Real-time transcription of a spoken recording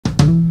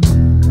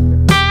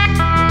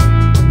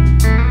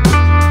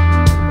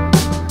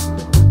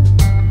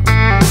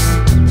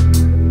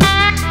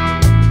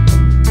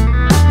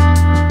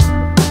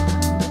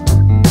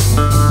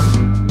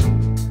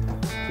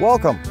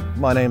Welcome,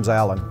 my name's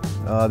Alan.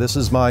 This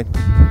is my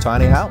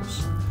tiny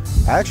house.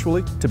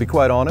 Actually, to be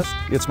quite honest,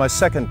 it's my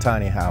second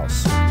tiny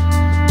house.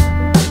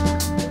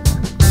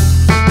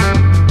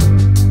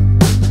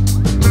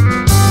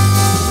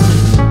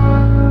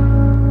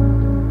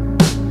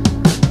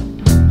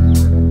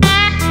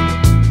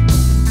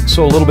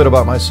 So a little bit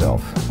about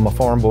myself. I'm a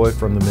farm boy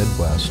from the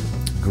Midwest,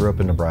 grew up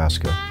in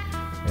Nebraska,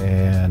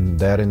 and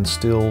that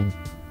instilled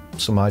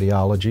some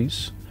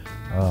ideologies.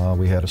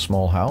 We had a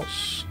small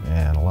house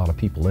and a lot of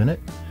people in it.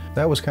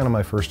 That was kind of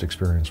my first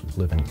experience with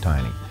living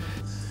tiny.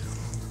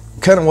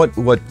 Kind of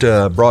what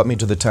brought me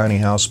to the tiny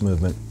house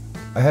movement.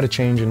 I had a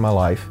change in my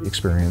life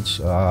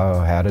experience.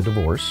 I had a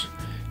divorce,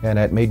 and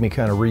that made me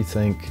kind of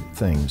rethink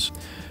things.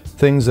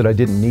 Things that I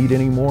didn't need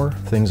anymore,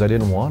 things I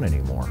didn't want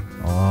anymore.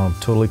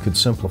 Totally could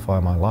simplify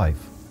my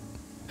life.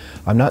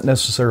 I'm not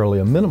necessarily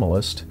a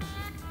minimalist,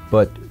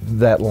 but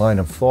that line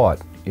of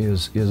thought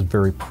is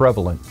very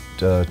prevalent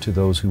to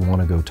those who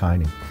want to go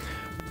tiny.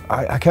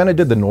 I kind of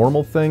did the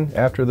normal thing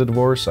after the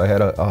divorce. I had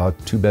a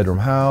two-bedroom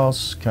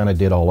house, kind of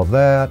did all of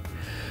that.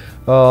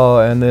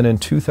 And then in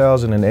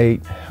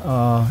 2008,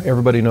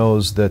 everybody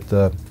knows that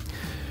the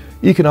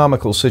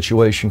economical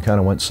situation kind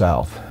of went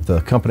south.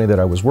 The company that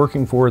I was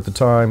working for at the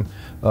time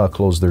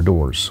closed their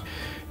doors.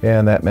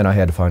 And that meant I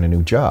had to find a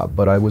new job.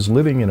 But I was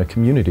living in a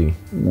community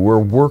where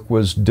work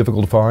was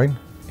difficult to find.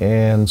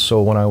 And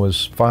so when I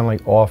was finally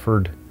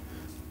offered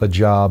a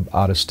job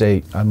out of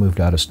state, I moved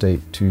out of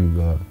state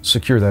to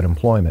secure that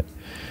employment.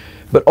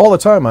 But all the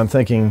time I'm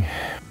thinking,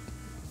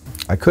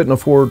 I couldn't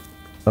afford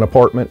an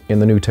apartment in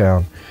the new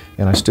town,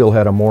 and I still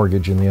had a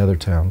mortgage in the other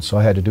town, so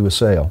I had to do a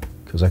sale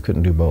because I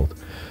couldn't do both.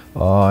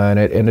 And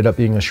it ended up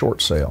being a short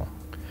sale.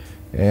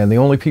 And the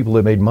only people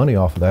that made money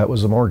off of that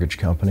was the mortgage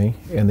company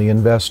and the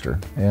investor.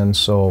 And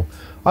so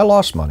I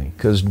lost money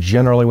because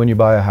generally when you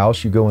buy a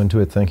house, you go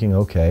into it thinking,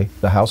 okay,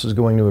 the house is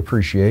going to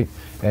appreciate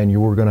and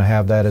you're going to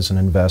have that as an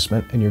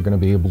investment and you're going to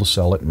be able to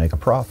sell it and make a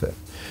profit.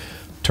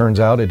 Turns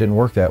out it didn't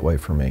work that way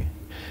for me.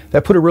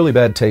 That put a really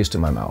bad taste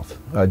in my mouth.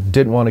 I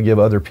didn't want to give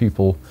other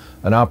people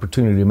an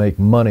opportunity to make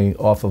money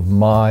off of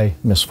my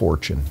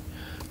misfortune.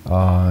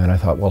 And I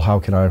thought, well, how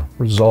can I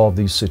resolve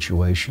these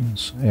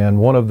situations? And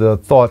one of the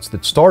thoughts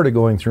that started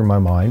going through my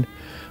mind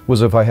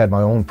was if I had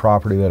my own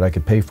property that I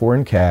could pay for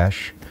in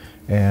cash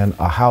and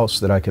a house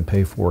that I could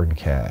pay for in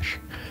cash.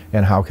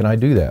 And how can I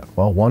do that?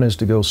 Well, one is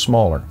to go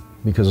smaller,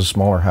 because a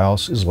smaller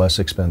house is less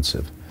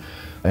expensive.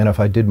 And if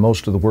I did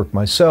most of the work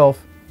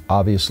myself,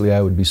 obviously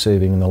I would be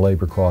saving in the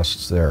labor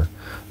costs there.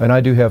 And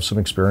I do have some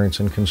experience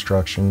in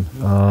construction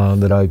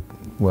that I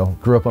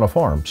grew up on a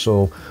farm,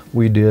 so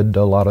we did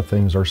a lot of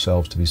things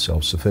ourselves to be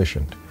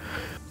self-sufficient.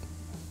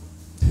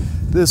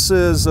 This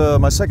is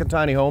my second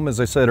tiny home,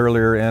 as I said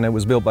earlier, and it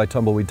was built by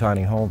Tumbleweed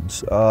Tiny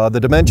Homes. The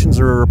dimensions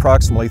are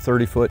approximately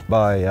 30 foot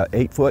by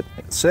 8 foot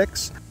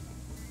 6.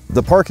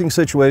 The parking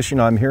situation,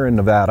 I'm here in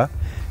Nevada,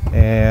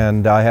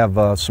 and I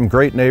have some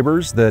great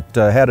neighbors that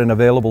had an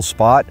available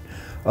spot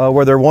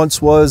where there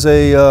once was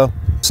a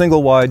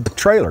single wide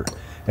trailer.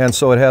 And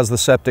so it has the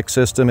septic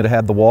system, it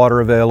had the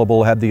water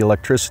available, had the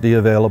electricity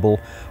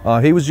available.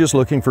 He was just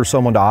looking for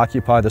someone to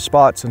occupy the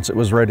spot since it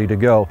was ready to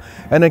go,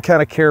 and then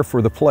kind of care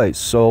for the place.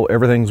 So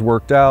everything's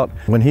worked out.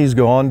 When he's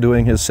gone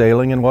doing his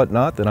sailing and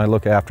whatnot, then I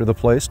look after the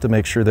place to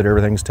make sure that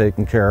everything's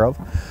taken care of.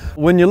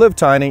 When you live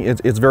tiny,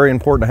 it's very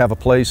important to have a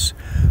place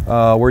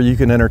where you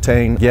can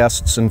entertain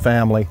guests and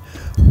family.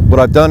 What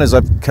I've done is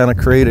I've kind of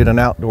created an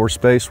outdoor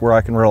space where I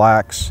can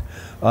relax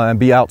and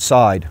be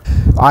outside.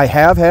 I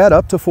have had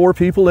up to 4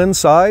 people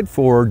inside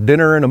for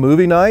dinner and a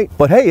movie night,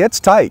 but hey, it's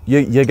tight.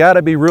 You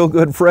gotta be real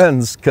good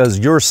friends because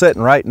you're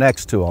sitting right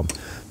next to them.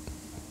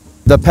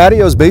 The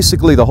patio is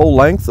basically the whole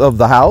length of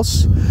the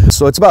house,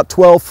 so it's about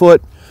 12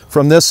 foot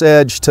from this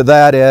edge to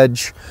that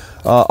edge,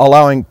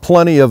 allowing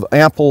plenty of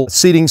ample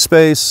seating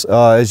space.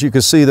 As you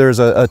can see, there's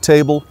a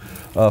table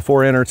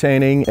for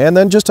entertaining, and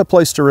then just a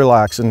place to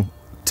relax. And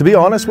to be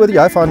honest with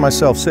you, I find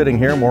myself sitting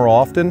here more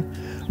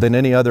often than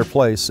any other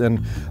place,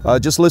 and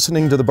just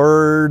listening to the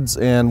birds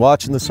and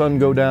watching the sun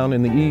go down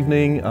in the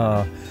evening,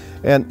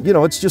 and you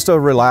know, it's just a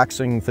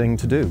relaxing thing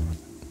to do.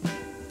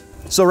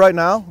 So right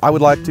now I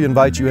would like to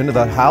invite you into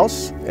the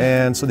house,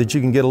 and so that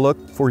you can get a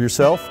look for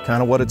yourself,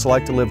 kind of what it's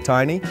like to live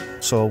tiny.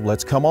 So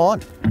let's come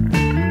on.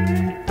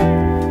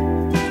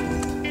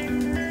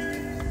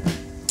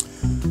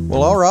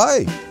 Well, all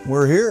right,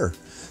 we're here.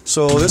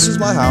 So this is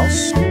my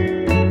house.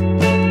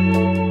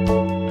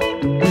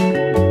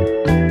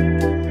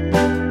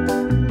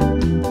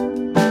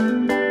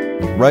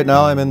 Right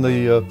now I'm in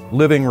the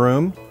living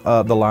room,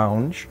 the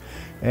lounge,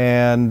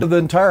 and the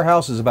entire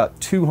house is about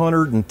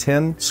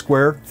 210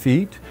 square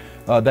feet.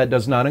 That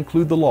does not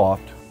include the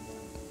loft.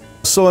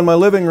 So in my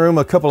living room,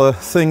 a couple of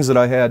things that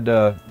I had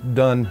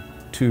done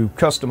to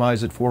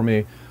customize it for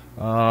me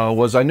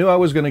was I knew I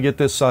was going to get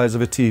this size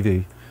of a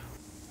TV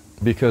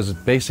because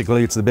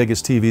basically it's the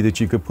biggest TV that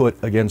you could put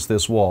against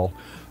this wall.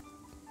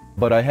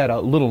 But I had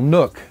a little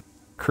nook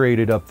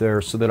created up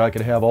there so that I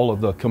could have all of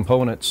the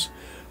components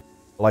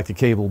like the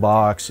cable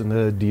box and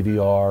the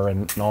DVR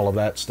and all of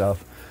that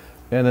stuff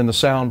and then the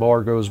sound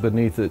bar goes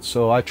beneath it.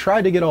 So I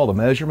tried to get all the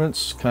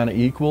measurements kind of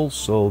equal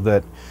so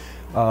that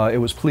it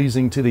was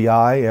pleasing to the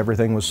eye.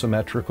 Everything was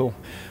symmetrical.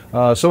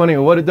 So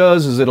anyway, what it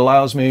does is it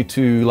allows me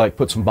to like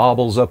put some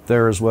baubles up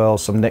there as well,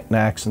 some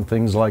knickknacks and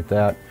things like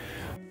that.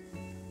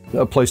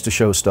 A place to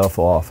show stuff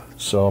off.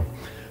 So,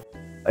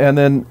 and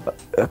then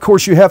of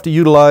course you have to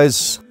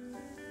utilize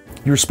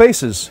your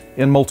spaces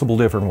in multiple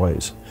different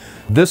ways.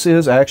 This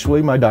is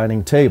actually my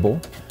dining table,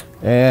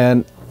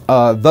 and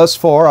thus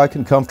far I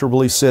can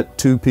comfortably sit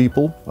 2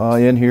 people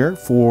in here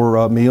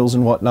for meals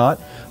and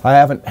whatnot. I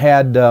haven't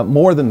had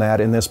more than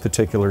that in this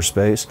particular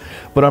space,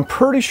 but I'm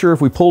pretty sure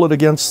if we pull it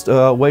against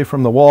away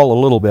from the wall a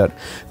little bit,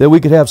 that we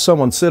could have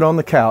someone sit on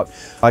the couch.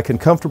 I can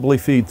comfortably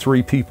feed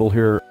 3 people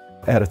here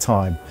at a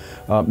time.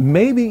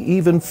 Maybe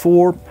even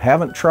 4,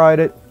 haven't tried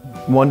it.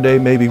 One day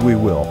maybe we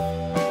will.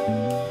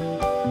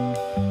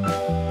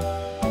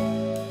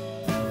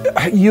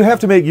 You have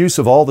to make use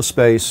of all the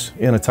space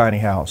in a tiny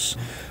house.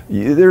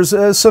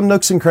 There's some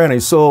nooks and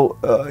crannies. So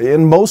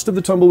in most of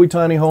the tumbleweed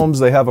tiny homes,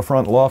 they have a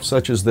front loft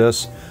such as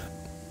this.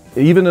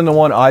 Even in the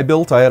one I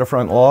built, I had a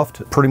front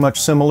loft pretty much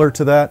similar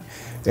to that,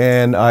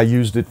 and I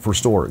used it for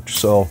storage.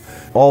 So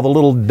all the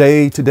little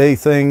day-to-day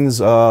things,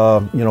 you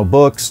know,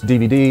 books,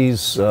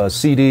 DVDs,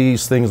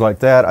 CDs, things like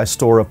that, I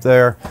store up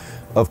there.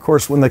 Of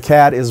course, when the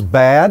cat is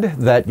bad,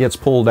 that gets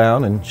pulled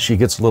down and she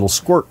gets a little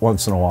squirt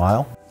once in a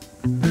while.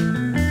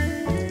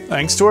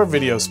 Thanks to our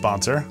video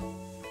sponsor,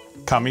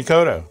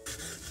 Kamikoto.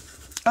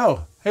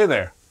 Oh, hey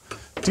there.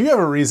 Do you have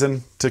a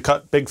reason to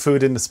cut big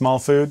food into small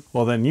food?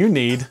 Well, then you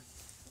need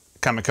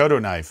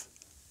Kamikoto knife.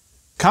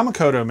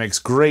 Kamikoto makes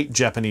great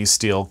Japanese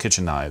steel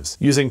kitchen knives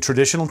using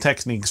traditional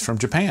techniques from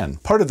Japan,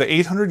 part of the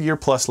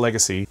 800-year-plus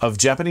legacy of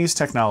Japanese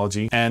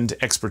technology and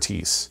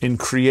expertise in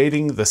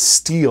creating the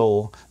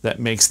steel that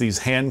makes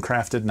these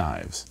handcrafted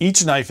knives.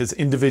 Each knife is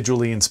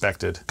individually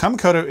inspected.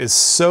 Kamikoto is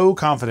so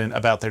confident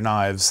about their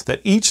knives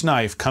that each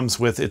knife comes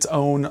with its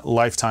own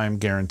lifetime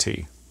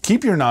guarantee.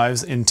 Keep your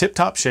knives in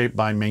tip-top shape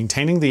by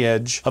maintaining the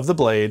edge of the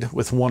blade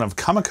with one of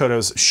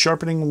Kamikoto's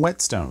sharpening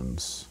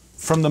whetstones.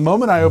 From the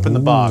moment I opened the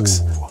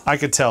box, I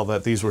could tell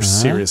that these were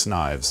serious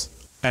knives.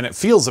 And it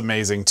feels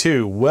amazing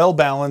too, well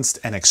balanced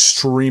and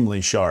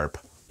extremely sharp.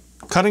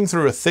 Cutting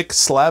through a thick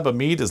slab of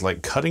meat is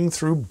like cutting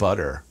through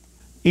butter.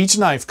 Each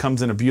knife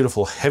comes in a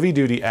beautiful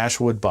heavy-duty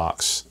ashwood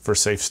box for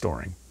safe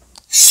storing.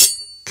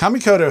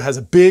 Kamikoto has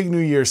a big New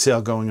Year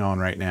sale going on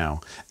right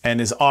now and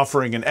is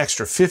offering an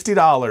extra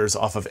 $50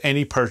 off of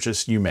any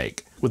purchase you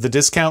make with the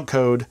discount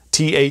code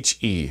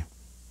THE.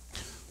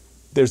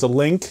 There's a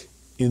link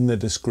in the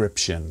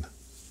description.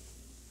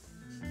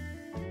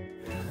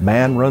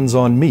 Man runs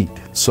on meat.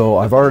 So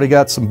I've already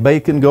got some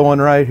bacon going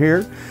right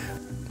here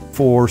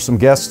for some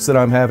guests that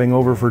I'm having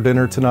over for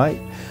dinner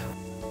tonight.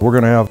 We're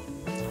gonna have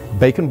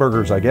bacon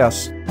burgers, I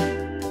guess.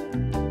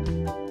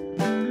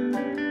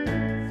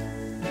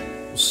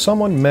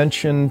 Someone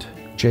mentioned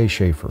Jay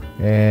Schaefer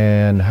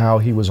and how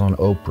he was on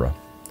Oprah.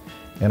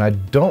 And I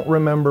don't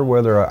remember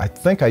whether, I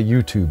think I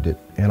YouTubed it,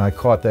 and I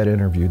caught that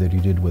interview that he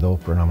did with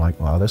Oprah, and I'm like,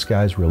 wow, this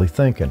guy's really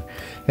thinking.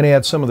 And he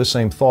had some of the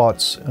same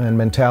thoughts and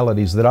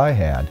mentalities that I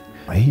had.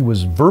 He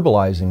was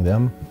verbalizing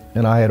them,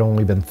 and I had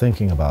only been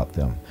thinking about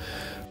them.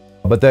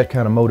 But that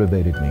kind of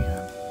motivated me.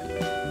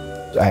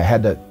 I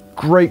had the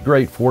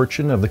great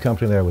fortune of the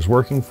company that I was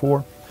working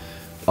for,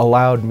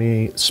 allowed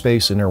me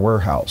space in their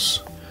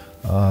warehouse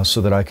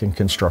so that I can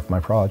construct my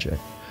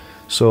project.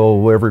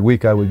 So every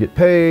week I would get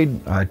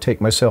paid, I'd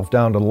take myself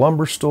down to the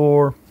lumber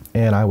store,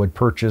 and I would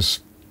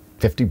purchase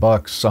 50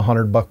 bucks,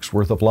 100 bucks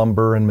worth of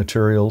lumber and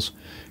materials,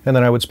 and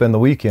then I would spend the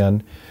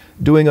weekend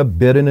doing a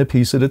bit and a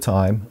piece at a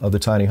time of the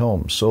tiny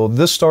home. So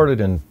this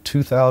started in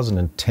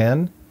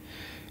 2010,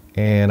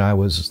 and I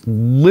was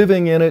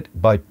living in it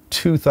by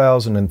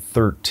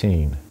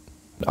 2013.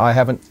 I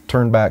haven't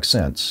turned back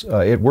since.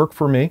 It worked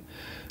for me.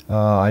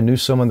 I knew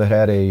someone that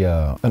had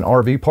an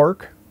RV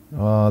park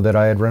that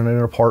I had rented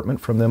an apartment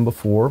from them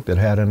before that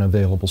had an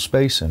available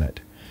space in it.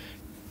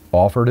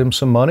 Offered him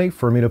some money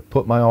for me to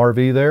put my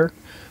RV there.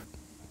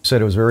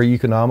 Said it was very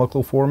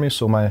economical for me,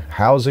 so my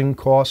housing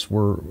costs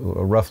were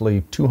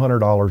roughly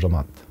 $200 a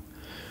month.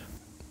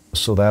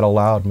 So that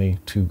allowed me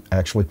to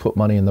actually put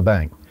money in the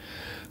bank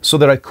so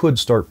that I could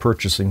start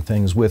purchasing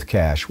things with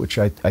cash, which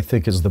I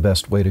think is the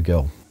best way to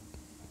go.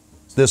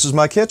 This is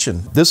my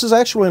kitchen. This is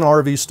actually an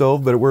RV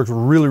stove, but it works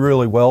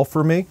really well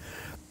for me.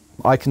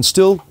 I can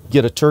still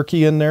get a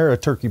turkey in there, a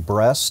turkey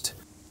breast.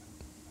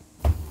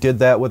 Did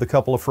that with a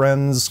couple of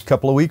friends a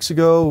couple of weeks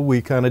ago.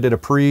 We kind of did a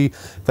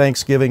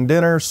pre-Thanksgiving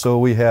dinner, so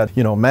we had,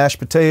 you know, mashed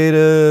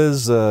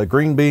potatoes,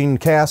 green bean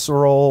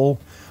casserole.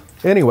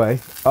 Anyway,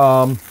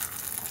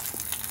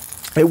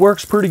 it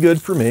works pretty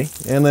good for me.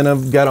 And then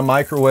I've got a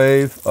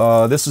microwave.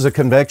 This is a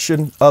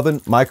convection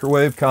oven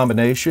microwave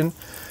combination.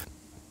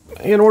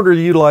 In order to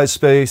utilize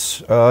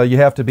space, you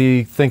have to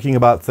be thinking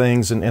about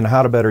things and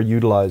how to better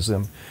utilize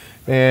them.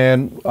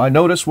 And I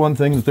noticed one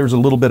thing, that there's a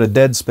little bit of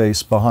dead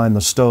space behind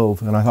the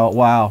stove, and I thought,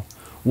 wow,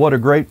 what a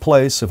great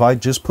place if I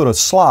just put a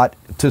slot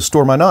to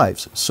store my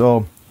knives.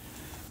 So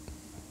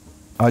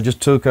I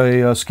just took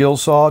a skill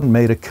saw and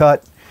made a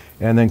cut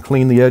and then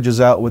cleaned the edges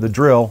out with a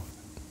drill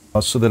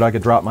so that I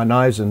could drop my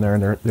knives in there,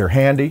 and they're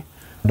handy.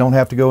 I don't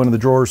have to go into the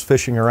drawers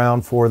fishing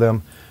around for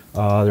them.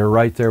 They're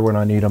right there when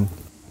I need them.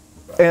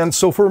 And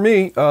so for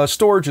me,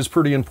 storage is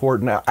pretty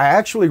important. Now, I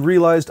actually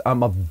realized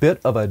I'm a bit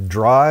of a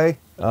dry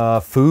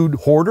food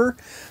hoarder.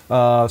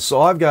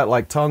 So I've got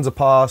like tons of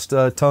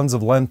pasta, tons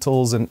of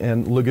lentils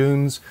and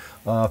legumes,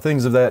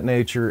 things of that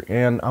nature.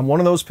 And I'm one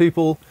of those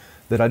people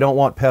that I don't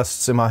want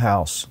pests in my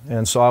house.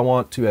 And so I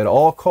want to, at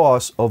all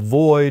costs,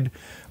 avoid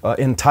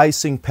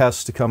enticing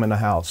pests to come in the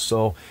house.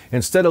 So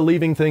instead of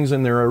leaving things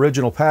in their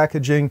original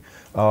packaging,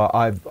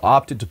 I've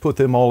opted to put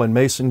them all in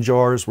mason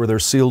jars where they're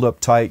sealed up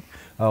tight.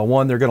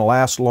 One, they're going to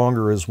last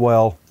longer as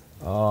well.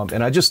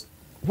 And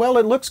well,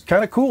 it looks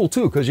kind of cool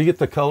too, because you get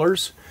the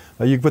colors.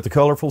 You can put the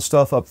colorful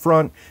stuff up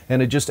front,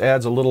 and it just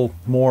adds a little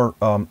more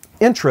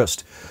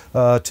interest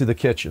to the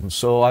kitchen.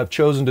 So I've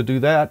chosen to do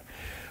that.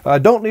 I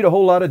don't need a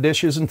whole lot of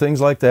dishes and things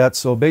like that.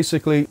 So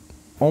basically,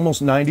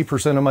 almost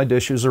 90% of my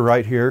dishes are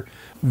right here.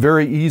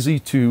 Very easy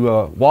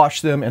to wash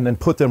them and then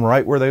put them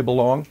right where they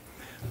belong.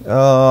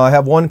 I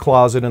have one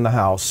closet in the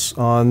house.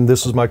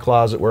 This is my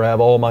closet where I have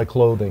all my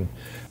clothing.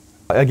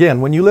 Again,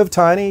 when you live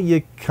tiny,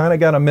 you kind of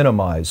got to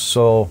minimize.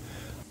 So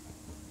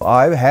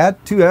I've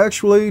had to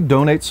actually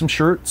donate some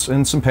shirts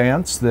and some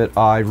pants that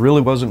I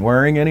really wasn't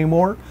wearing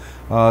anymore.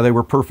 They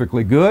were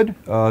perfectly good,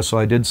 so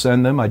I did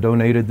send them. I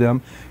donated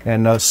them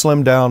and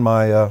slimmed down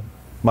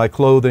my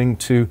clothing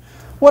to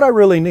what I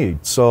really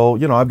need. So,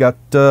 you know, I've got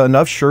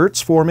enough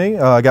shirts for me.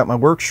 I got my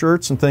work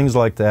shirts and things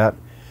like that.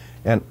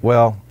 And,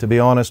 well, to be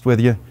honest with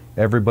you,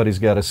 everybody's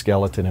got a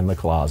skeleton in the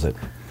closet.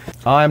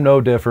 I'm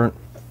no different.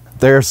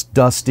 There's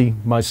Dusty,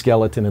 my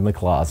skeleton in the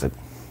closet.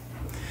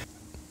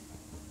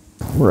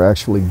 We're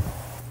actually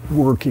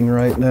working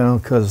right now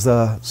because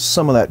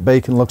some of that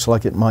bacon looks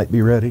like it might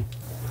be ready.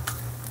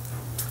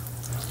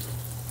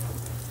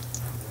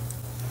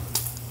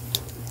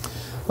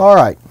 All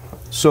right,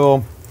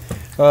 so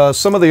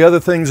some of the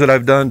other things that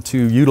I've done to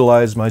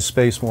utilize my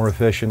space more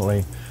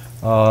efficiently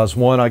is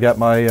one, I got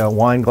my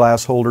wine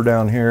glass holder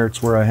down here.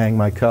 It's where I hang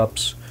my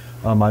cups,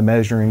 my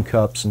measuring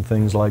cups and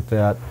things like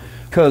that.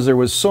 Because there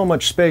was so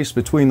much space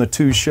between the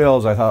two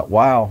shelves, I thought,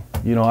 wow,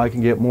 you know, I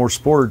can get more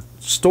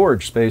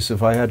storage space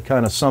if I had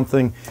kind of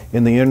something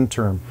in the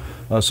interim.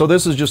 So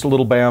this is just a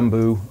little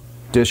bamboo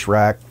dish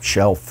rack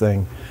shelf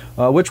thing,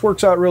 which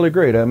works out really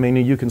great. I mean,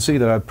 you can see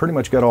that I've pretty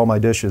much got all my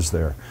dishes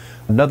there.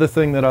 Another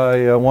thing that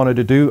I wanted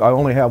to do, I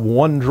only have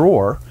one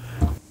drawer,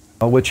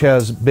 which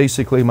has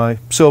basically my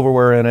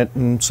silverware in it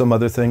and some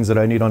other things that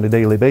I need on a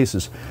daily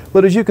basis.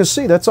 But as you can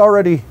see, that's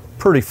already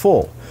pretty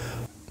full.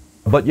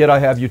 But yet I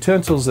have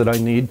utensils that I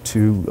need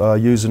to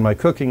use in my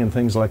cooking and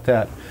things like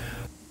that.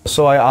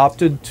 So I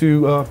opted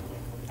to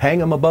hang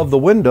them above the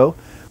window.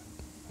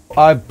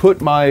 I've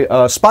put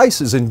my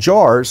spices in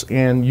jars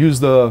and use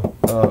the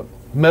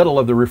metal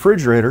of the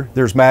refrigerator.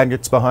 There's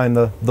magnets behind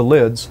the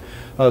lids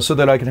so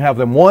that I can have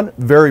them, one,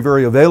 very,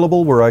 very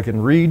available where I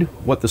can read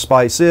what the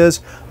spice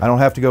is. I don't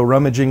have to go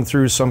rummaging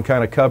through some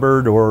kind of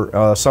cupboard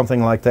or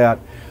something like that.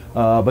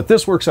 But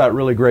this works out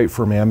really great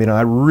for me. I mean,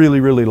 I really,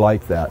 really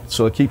like that.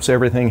 So it keeps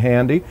everything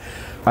handy.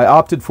 I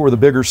opted for the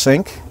bigger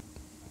sink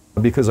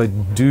because I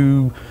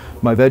do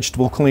my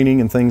vegetable cleaning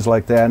and things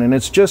like that. And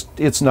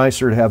it's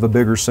nicer to have a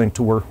bigger sink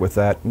to work with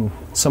that. And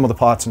some of the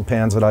pots and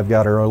pans that I've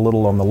got are a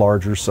little on the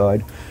larger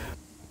side.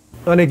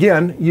 And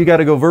again, you got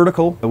to go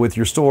vertical with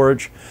your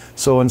storage.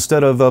 So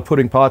instead of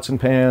putting pots and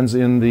pans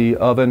in the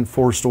oven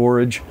for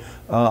storage,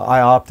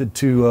 I opted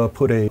to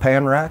put a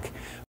pan rack.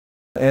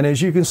 And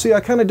as you can see, I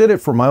kind of did it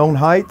for my own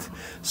height.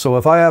 So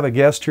if I have a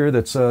guest here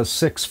that's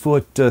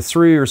 6'3"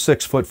 or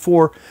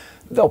 6'4",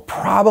 they'll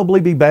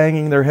probably be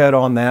banging their head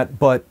on that,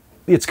 but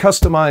it's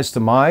customized to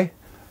my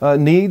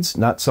needs,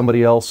 not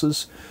somebody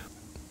else's.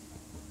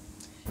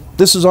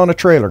 This is on a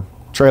trailer.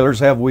 Trailers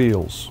have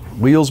wheels.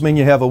 Wheels mean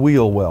you have a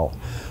wheel well.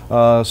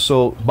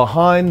 So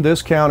behind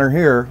this counter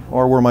here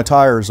are where my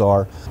tires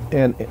are,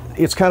 and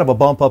it's kind of a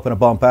bump up and a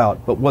bump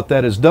out. But what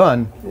that has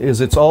done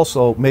is it's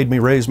also made me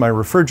raise my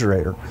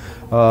refrigerator.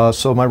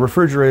 So my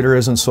refrigerator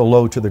isn't so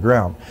low to the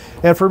ground.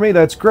 And for me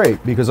that's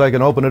great because I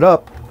can open it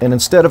up, and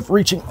instead of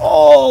reaching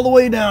all the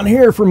way down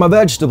here for my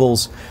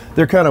vegetables,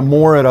 they're kind of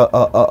more at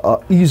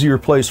a easier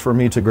place for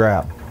me to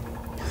grab.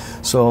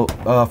 So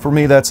for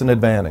me that's an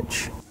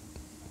advantage.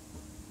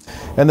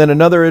 And then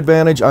another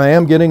advantage, I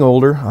am getting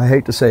older, I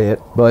hate to say it,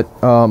 but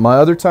my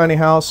other tiny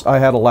house, I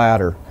had a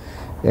ladder.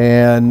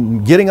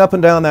 And getting up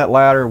and down that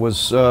ladder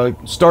was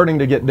starting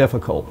to get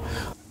difficult.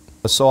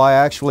 So I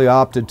actually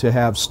opted to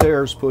have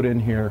stairs put in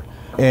here.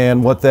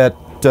 And what that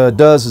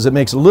does is it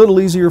makes it a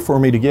little easier for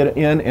me to get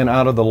in and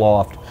out of the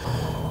loft.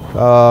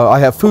 I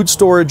have food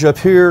storage up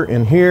here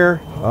and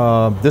here.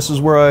 This is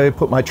where I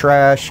put my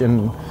trash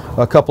and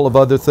a couple of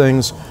other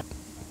things.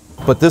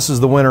 But this is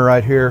the winter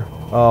right here.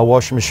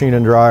 Washing machine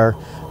and dryer.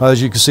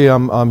 As you can see,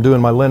 I'm doing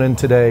my linen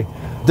today.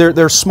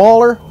 They're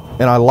smaller,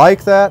 and I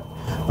like that.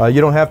 You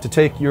don't have to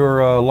take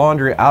your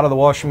laundry out of the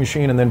washing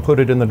machine and then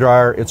put it in the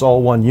dryer. It's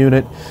all one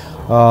unit.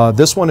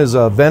 This one is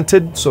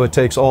vented, so it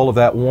takes all of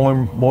that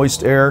warm,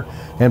 moist air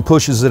and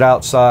pushes it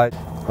outside.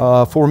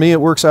 For me,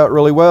 it works out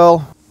really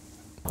well.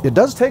 It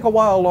does take a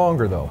while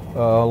longer though,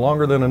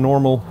 longer than a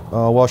normal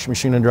washing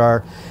machine and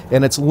dryer,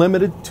 and it's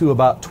limited to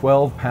about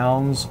 12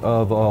 pounds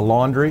of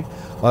laundry.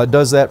 It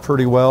does that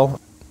pretty well.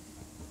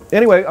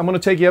 Anyway, I'm going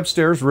to take you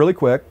upstairs really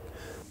quick,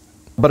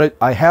 but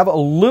I have a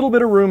little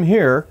bit of room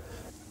here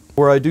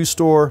where I do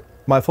store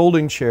my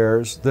folding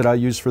chairs that I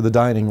use for the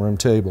dining room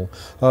table.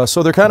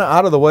 So they're kind of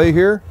out of the way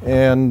here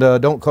and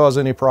don't cause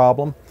any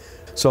problem.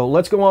 So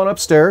let's go on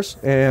upstairs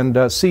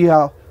and see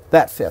how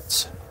that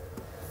fits.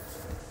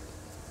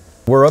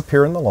 We're up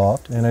here in the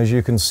loft, and as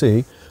you can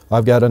see,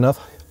 I've got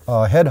enough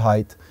head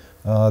height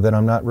that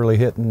I'm not really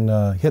hitting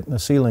the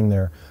ceiling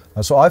there.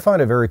 So I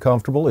find it very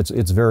comfortable.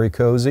 It's very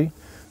cozy.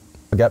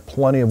 I've got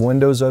plenty of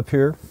windows up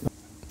here.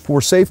 For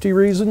safety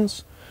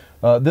reasons,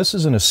 this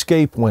is an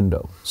escape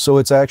window. So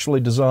it's actually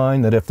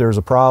designed that if there's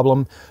a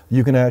problem,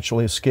 you can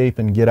actually escape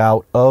and get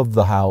out of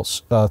the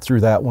house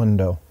through that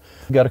window.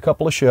 We've got a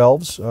couple of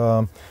shelves,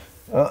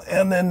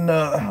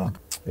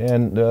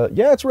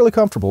 yeah, it's really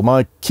comfortable.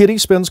 My kitty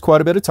spends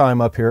quite a bit of time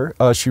up here.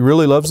 She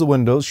really loves the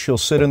windows. She'll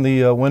sit in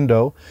the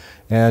window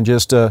and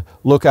just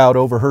look out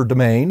over her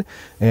domain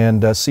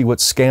and see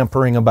what's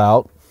scampering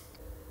about.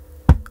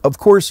 Of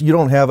course, you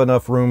don't have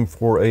enough room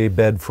for a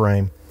bed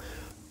frame,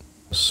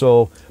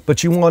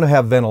 but you want to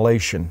have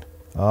ventilation.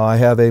 I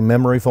have a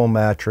memory foam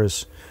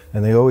mattress,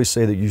 and they always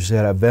say that you should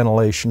have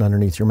ventilation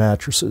underneath your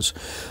mattresses.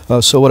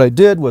 So what I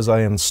did was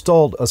I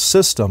installed a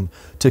system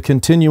to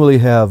continually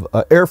have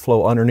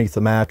airflow underneath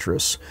the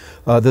mattress.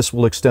 This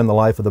will extend the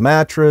life of the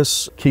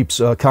mattress,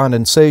 keeps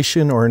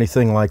condensation or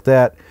anything like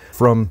that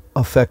from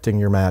affecting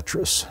your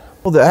mattress.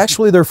 Well,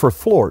 actually they're for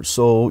floors,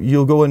 so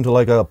you'll go into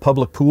like a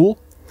public pool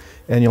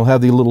and you'll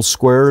have these little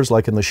squares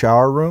like in the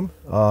shower room,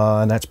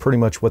 and that's pretty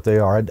much what they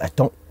are. I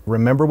don't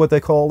remember what they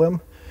call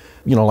them.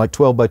 You know, like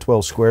 12 by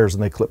 12 squares,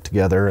 and they clip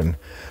together, and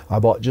I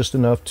bought just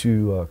enough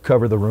to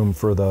cover the room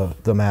for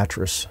the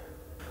mattress.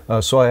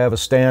 So I have a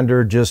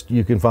standard,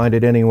 you can find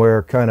it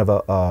anywhere, kind of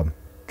a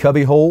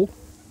cubby hole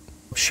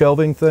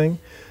shelving thing,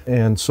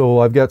 and so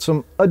I've got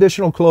some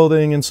additional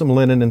clothing and some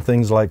linen and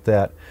things like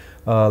that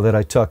that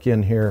I tuck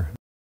in here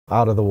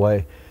out of the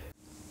way.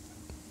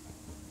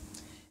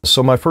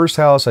 So my first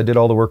house, I did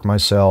all the work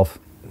myself.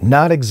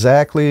 Not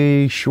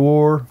exactly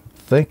sure,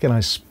 thinking I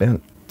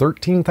spent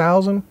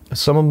 $13,000.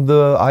 Some of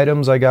the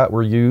items I got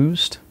were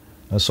used,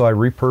 so I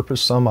repurposed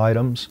some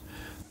items,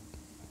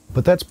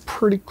 but that's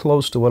pretty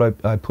close to what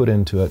I put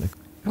into it.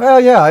 Well,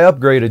 yeah, I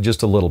upgraded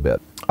just a little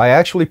bit. I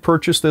actually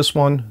purchased this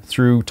one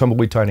through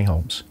Tumbleweed Tiny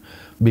Homes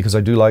because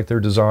I do like their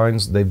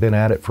designs. They've been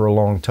at it for a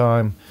long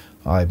time.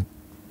 I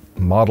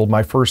modeled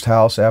my first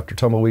house after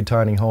Tumbleweed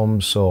Tiny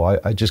Homes, so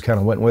I just kind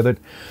of went with it.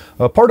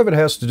 Part of it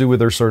has to do with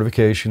their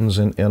certifications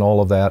and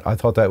all of that. I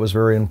thought that was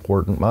very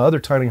important. My other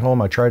tiny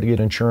home, I tried to get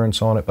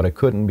insurance on it, but I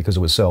couldn't because it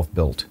was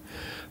self-built.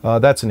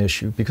 That's an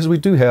issue because we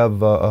do have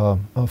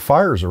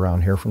fires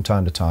around here from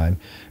time to time,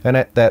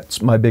 and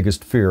that's my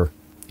biggest fear,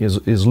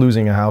 is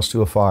losing a house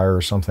to a fire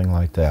or something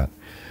like that.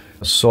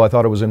 So I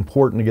thought it was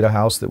important to get a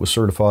house that was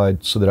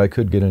certified so that I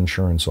could get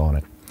insurance on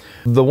it.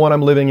 The one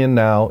I'm living in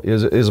now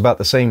is about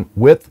the same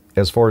width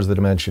as far as the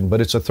dimension,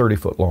 but it's a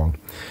 30-foot long.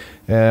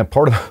 And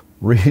part of the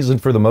reason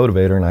for the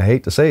motivator, and I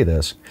hate to say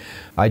this,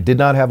 I did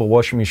not have a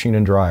washing machine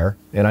and dryer,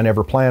 and I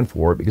never planned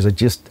for it because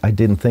I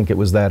didn't think it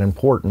was that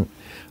important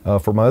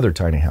for my other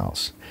tiny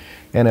house.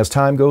 And as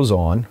time goes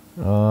on,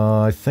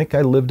 I think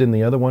I lived in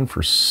the other one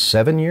for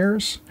 7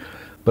 years,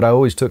 but I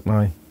always took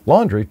my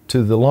laundry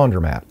to the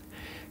laundromat.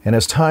 And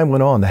as time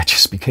went on, that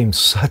just became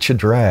such a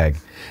drag,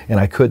 and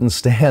I couldn't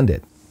stand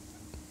it.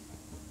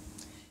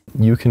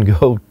 You can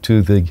go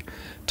to the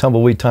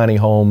Tumbleweed Tiny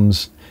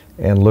Homes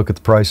and look at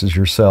the prices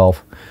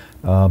yourself,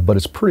 but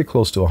it's pretty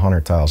close to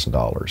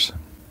 $100,000.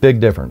 Big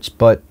difference,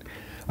 but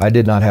I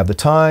did not have the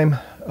time,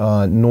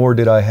 nor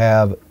did I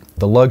have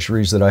the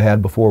luxuries that I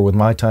had before with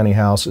my tiny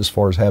house as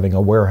far as having a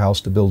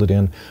warehouse to build it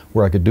in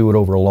where I could do it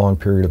over a long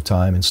period of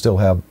time and still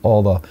have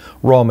all the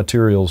raw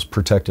materials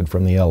protected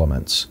from the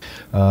elements.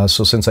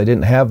 So since I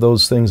didn't have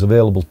those things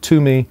available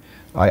to me,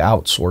 I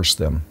outsourced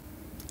them.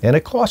 And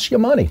it costs you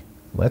money.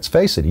 Let's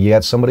face it, you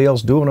had somebody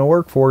else doing the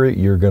work for you,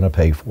 you're going to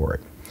pay for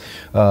it.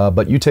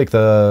 But you take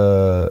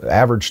the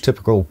average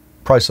typical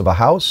price of a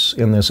house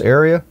in this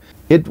area,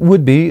 it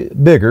would be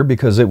bigger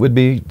because it would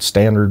be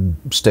standard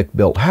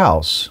stick-built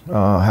house.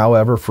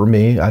 However, for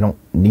me, I don't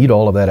need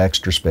all of that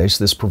extra space.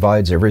 This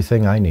provides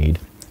everything I need.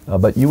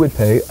 But you would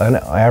pay an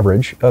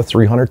average of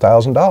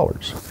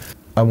 $300,000.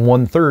 I'm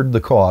 1/3 the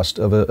cost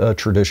of a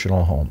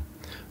traditional home.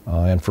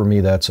 And for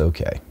me, that's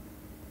okay.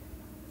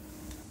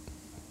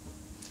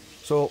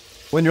 So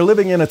when you're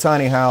living in a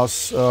tiny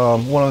house,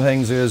 one of the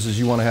things is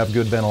you want to have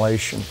good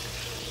ventilation.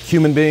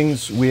 Human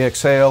beings, we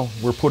exhale,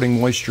 we're putting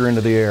moisture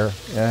into the air,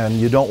 and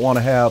you don't want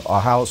to have a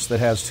house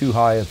that has too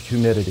high of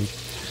humidity.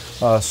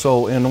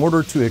 So in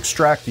order to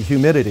extract the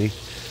humidity,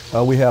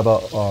 we have a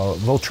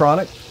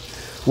Voltronic.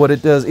 What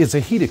it does, it's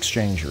a heat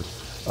exchanger.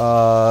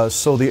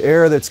 So the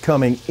air that's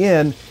coming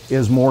in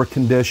is more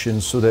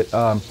conditioned so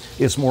that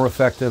it's more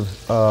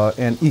effective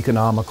and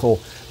economical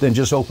than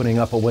just opening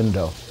up a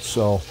window.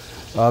 So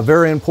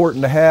very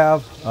important to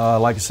have.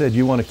 Like I said,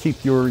 you want to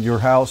keep your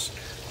house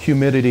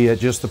humidity at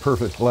just the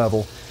perfect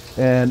level.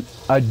 And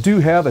I do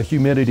have a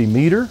humidity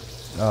meter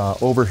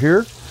over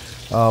here,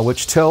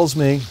 which tells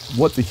me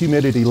what the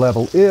humidity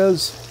level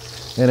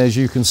is. And as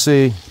you can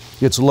see,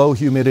 it's low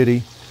humidity,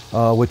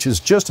 which is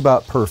just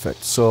about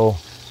perfect. So,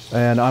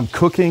 and I'm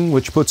cooking,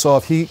 which puts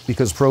off heat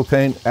because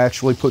propane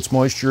actually puts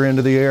moisture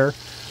into the air,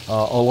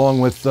 along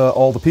with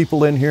all the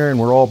people in here, and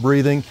we're all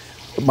breathing.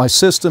 My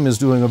system is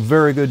doing a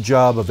very good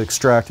job of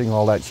extracting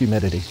all that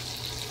humidity.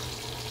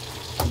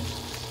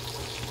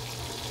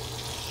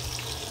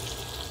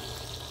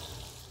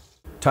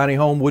 Tiny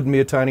home wouldn't be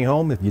a tiny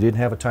home if you didn't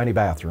have a tiny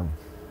bathroom.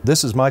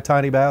 This is my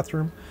tiny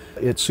bathroom.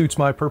 It suits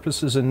my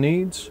purposes and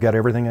needs. Got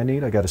everything I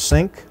need. I got a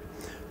sink.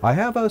 I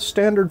have a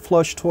standard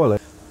flush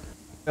toilet.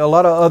 A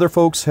lot of other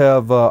folks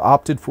have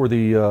opted for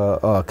the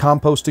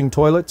composting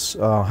toilets.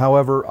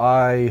 However,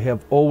 I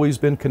have always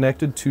been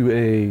connected to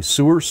a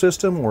sewer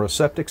system or a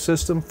septic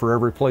system for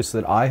every place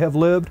that I have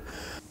lived.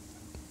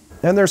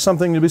 And there's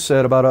something to be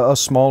said about a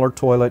smaller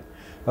toilet.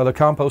 The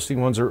composting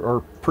ones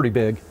are pretty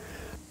big.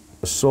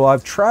 So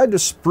I've tried to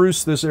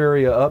spruce this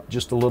area up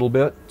just a little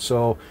bit.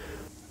 So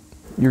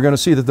you're going to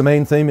see that the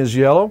main theme is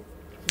yellow.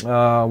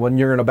 When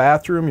you're in a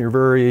bathroom, you're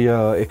very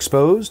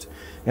exposed,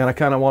 and I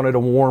kind of wanted a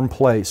warm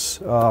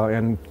place.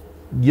 And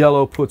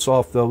yellow puts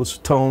off those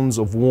tones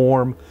of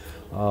warm,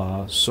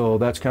 so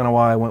that's kind of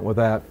why I went with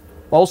that.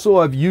 Also,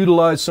 I've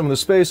utilized some of the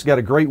space. Got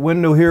a great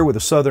window here with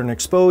a southern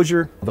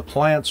exposure. The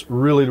plants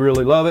really,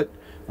 really love it.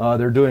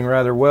 They're doing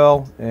rather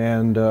well,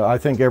 and I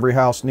think every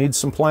house needs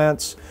some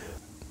plants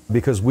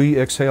because we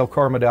exhale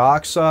carbon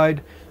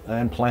dioxide,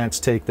 and plants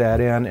take that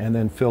in and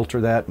then filter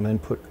that and then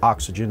put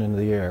oxygen into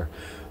the air.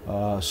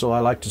 So I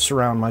like to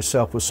surround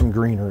myself with some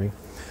greenery.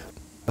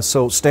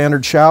 So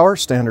standard shower,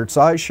 standard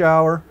size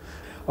shower.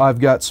 I've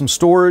got some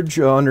storage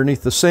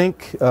underneath the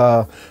sink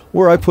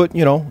where I put,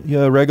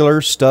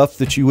 regular stuff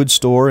that you would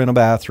store in a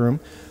bathroom.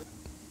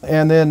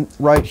 And then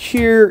right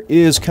here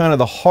is kind of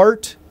the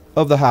heart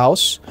of the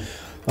house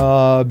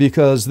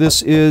because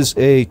this is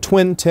a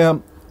twin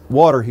temp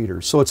water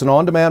heater. So it's an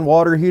on-demand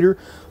water heater,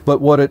 but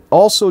what it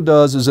also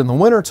does is in the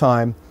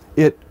wintertime,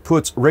 it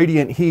puts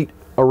radiant heat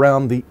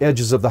around the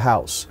edges of the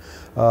house.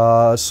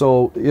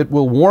 So it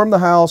will warm the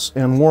house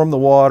and warm the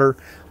water.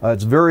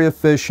 It's very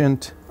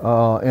efficient,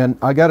 and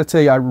I got to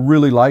tell you, I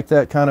really like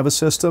that kind of a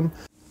system.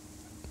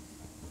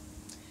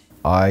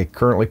 I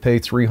currently pay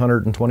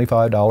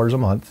 $325 a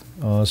month,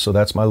 so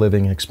that's my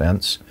living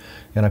expense,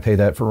 and I pay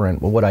that for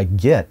rent. Well, what I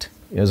get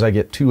is I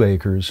get 2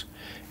 acres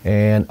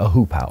and a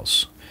hoop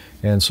house.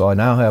 And so I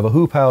now have a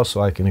hoop house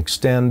so I can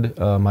extend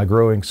my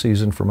growing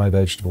season for my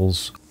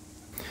vegetables.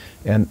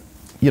 And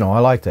I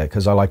like that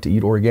because I like to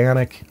eat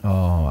organic.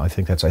 I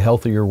think that's a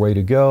healthier way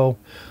to go.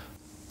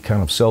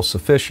 Kind of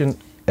self-sufficient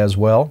as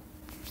well.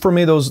 For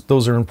me,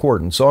 those are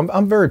important. So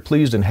I'm very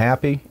pleased and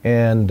happy.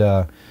 And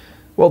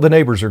well, the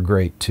neighbors are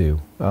great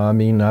too. I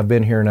mean, I've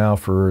been here now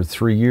for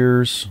 3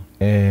 years,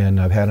 and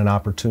I've had an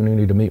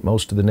opportunity to meet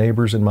most of the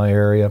neighbors in my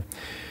area.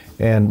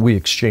 And we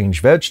exchange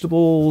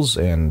vegetables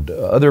and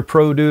other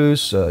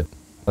produce.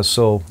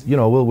 So,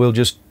 we'll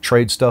just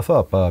trade stuff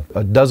up.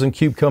 A dozen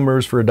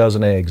cucumbers for a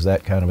dozen eggs,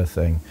 that kind of a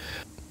thing.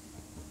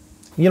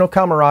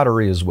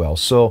 Camaraderie as well.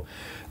 So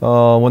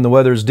when the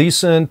weather's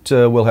decent,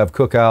 we'll have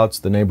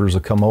cookouts. The neighbors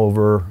will come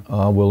over.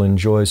 We'll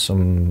enjoy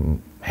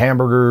some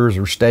hamburgers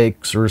or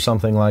steaks or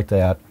something like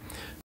that.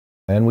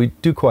 And we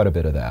do quite a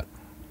bit of that.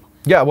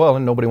 Yeah, well,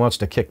 and nobody wants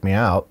to kick me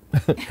out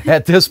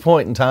at this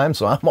point in time,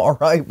 so I'm all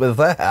right with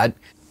that.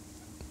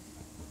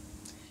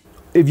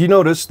 If you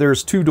notice,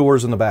 there's 2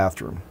 doors in the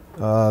bathroom.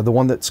 The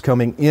one that's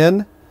coming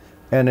in,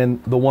 and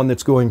then the one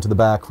that's going to the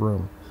back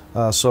room.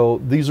 So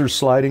these are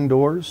sliding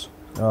doors,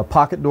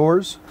 pocket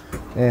doors,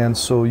 and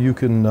so you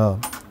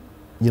can,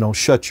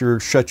 shut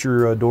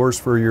your doors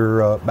for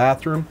your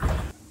bathroom.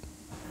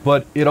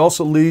 But it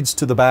also leads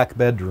to the back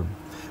bedroom.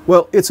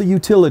 Well, it's a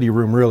utility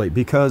room really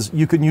because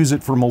you can use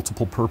it for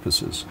multiple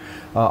purposes.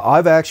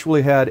 I've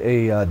actually had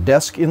a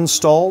desk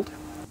installed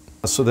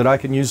so that I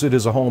can use it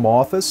as a home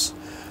office.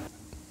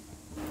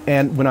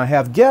 And when I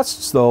have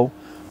guests, though,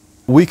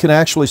 we can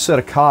actually set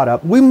a cot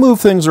up. We move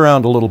things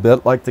around a little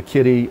bit, like the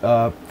kitty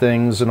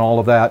things and all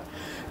of that.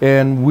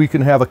 And we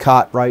can have a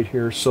cot right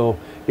here, so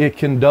it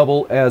can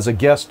double as a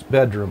guest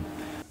bedroom.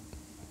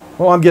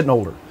 Well, I'm getting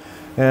older.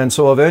 And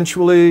so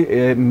eventually,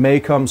 it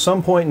may come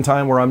some point in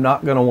time where I'm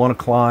not going to want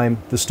to climb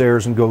the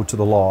stairs and go to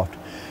the loft.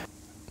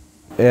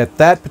 At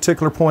that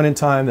particular point in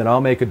time, then I'll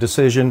make a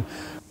decision.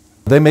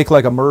 They make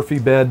like a Murphy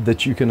bed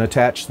that you can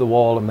attach to the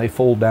wall and they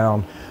fold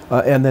down.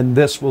 And then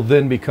this will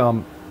then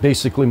become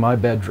basically my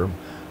bedroom.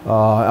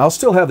 I'll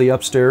still have the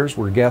upstairs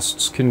where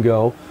guests can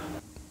go.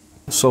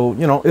 So,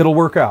 it'll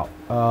work out.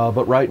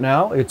 But right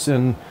now, it's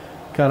in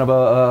kind of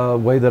a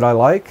way that I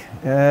like.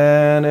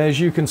 And as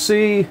you can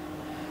see,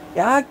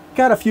 yeah, I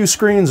got a few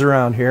screens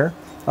around here.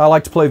 I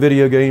like to play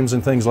video games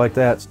and things like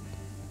that.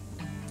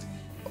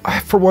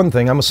 For one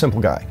thing, I'm a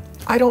simple guy.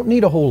 I don't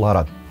need a whole lot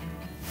of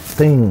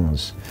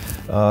things.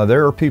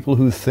 There are people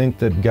who think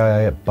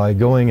that by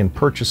going and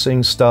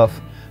purchasing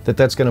stuff,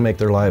 that's going to make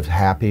their lives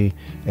happy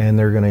and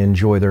they're going to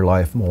enjoy their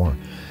life more.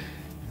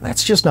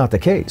 That's just not the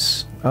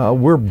case.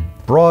 We're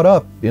brought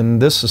up in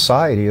this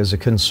society as a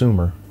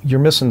consumer. You're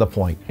missing the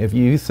point. If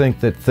you think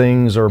that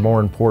things are more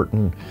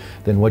important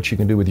than what you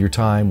can do with your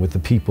time, with the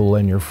people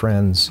and your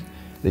friends,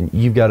 then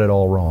you've got it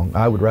all wrong.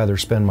 I would rather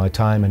spend my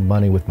time and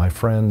money with my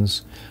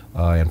friends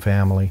and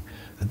family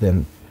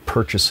than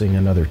purchasing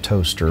another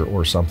toaster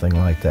or something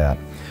like that.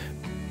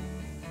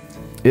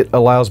 It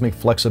allows me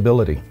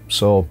flexibility.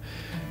 So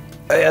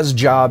as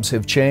jobs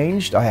have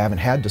changed, I haven't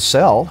had to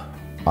sell.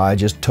 I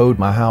just towed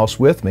my house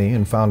with me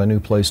and found a new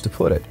place to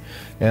put it.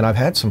 And I've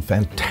had some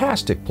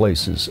fantastic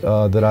places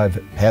that I've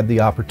had the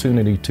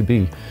opportunity to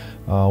be.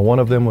 One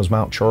of them was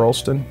Mount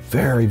Charleston.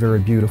 Very, very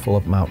beautiful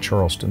up Mount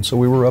Charleston. So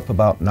we were up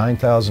about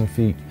 9,000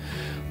 feet.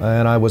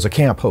 And I was a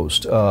camp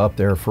host up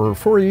there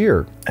for a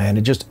year. And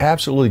it just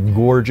absolutely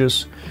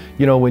gorgeous.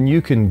 You know, when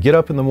you can get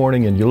up in the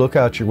morning and you look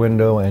out your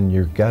window and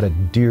you've got a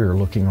deer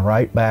looking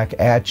right back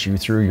at you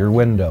through your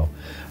window.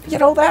 You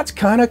know, that's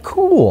kind of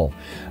cool.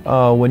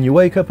 When you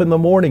wake up in the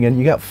morning and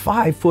you got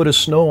 5 foot of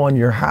snow on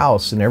your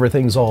house and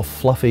everything's all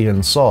fluffy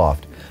and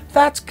soft.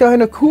 That's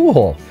kind of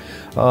cool.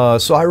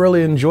 So I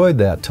really enjoyed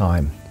that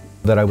time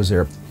that I was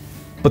there.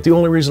 But the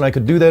only reason I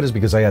could do that is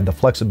because I had the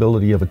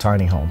flexibility of a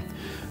tiny home.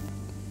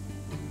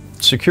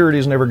 Security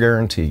is never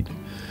guaranteed.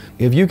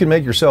 If you can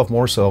make yourself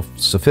more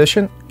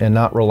self-sufficient and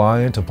not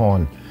reliant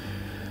upon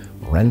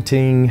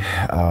renting,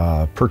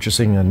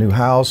 purchasing a new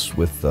house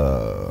with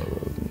a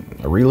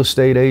real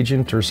estate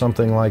agent or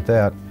something like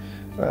that,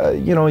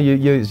 you know,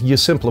 you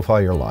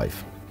simplify your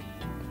life.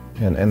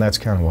 And that's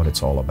kind of what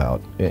it's all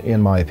about,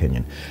 in my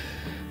opinion.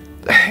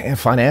 And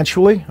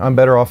financially, I'm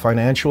better off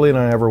financially than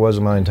I ever was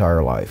in my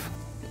entire life.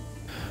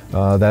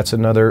 That's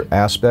another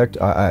aspect.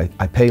 I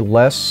pay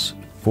less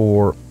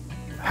for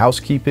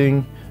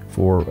housekeeping,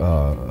 for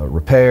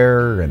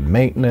repair and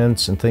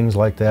maintenance and things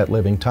like that,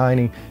 living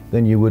tiny,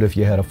 than you would if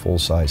you had a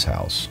full-size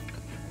house.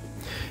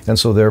 And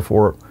so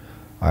therefore,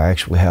 I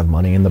actually have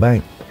money in the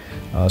bank.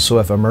 So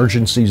if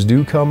emergencies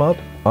do come up,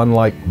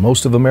 unlike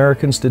most of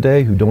Americans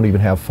today who don't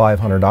even have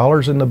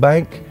 $500 in the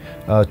bank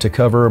to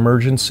cover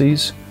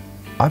emergencies,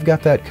 I've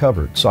got that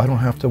covered, so I don't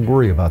have to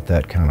worry about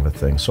that kind of a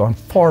thing. So I'm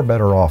far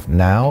better off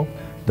now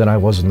than I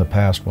was in the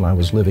past when I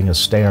was living a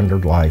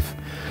standard life,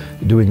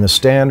 doing the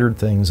standard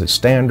things that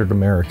standard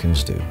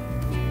Americans do.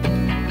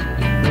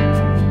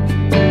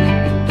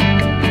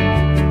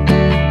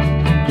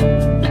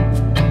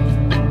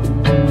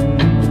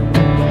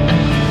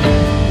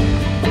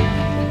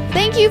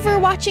 Thank you for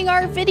watching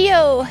our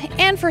video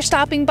and for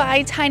stopping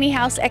by Tiny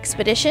House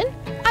Expedition.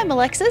 I'm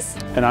Alexis.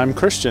 And I'm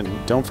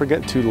Christian. Don't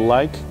forget to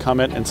like,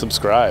 comment, and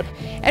subscribe.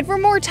 And for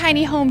more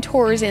tiny home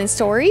tours and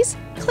stories,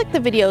 click the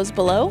videos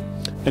below.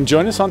 And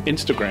join us on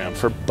Instagram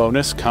for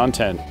bonus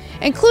content,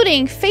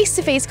 including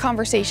face-to-face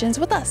conversations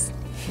with us.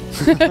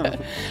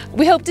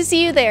 We hope to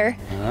see you there.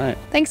 All right.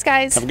 Thanks,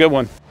 guys. Have a good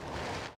one.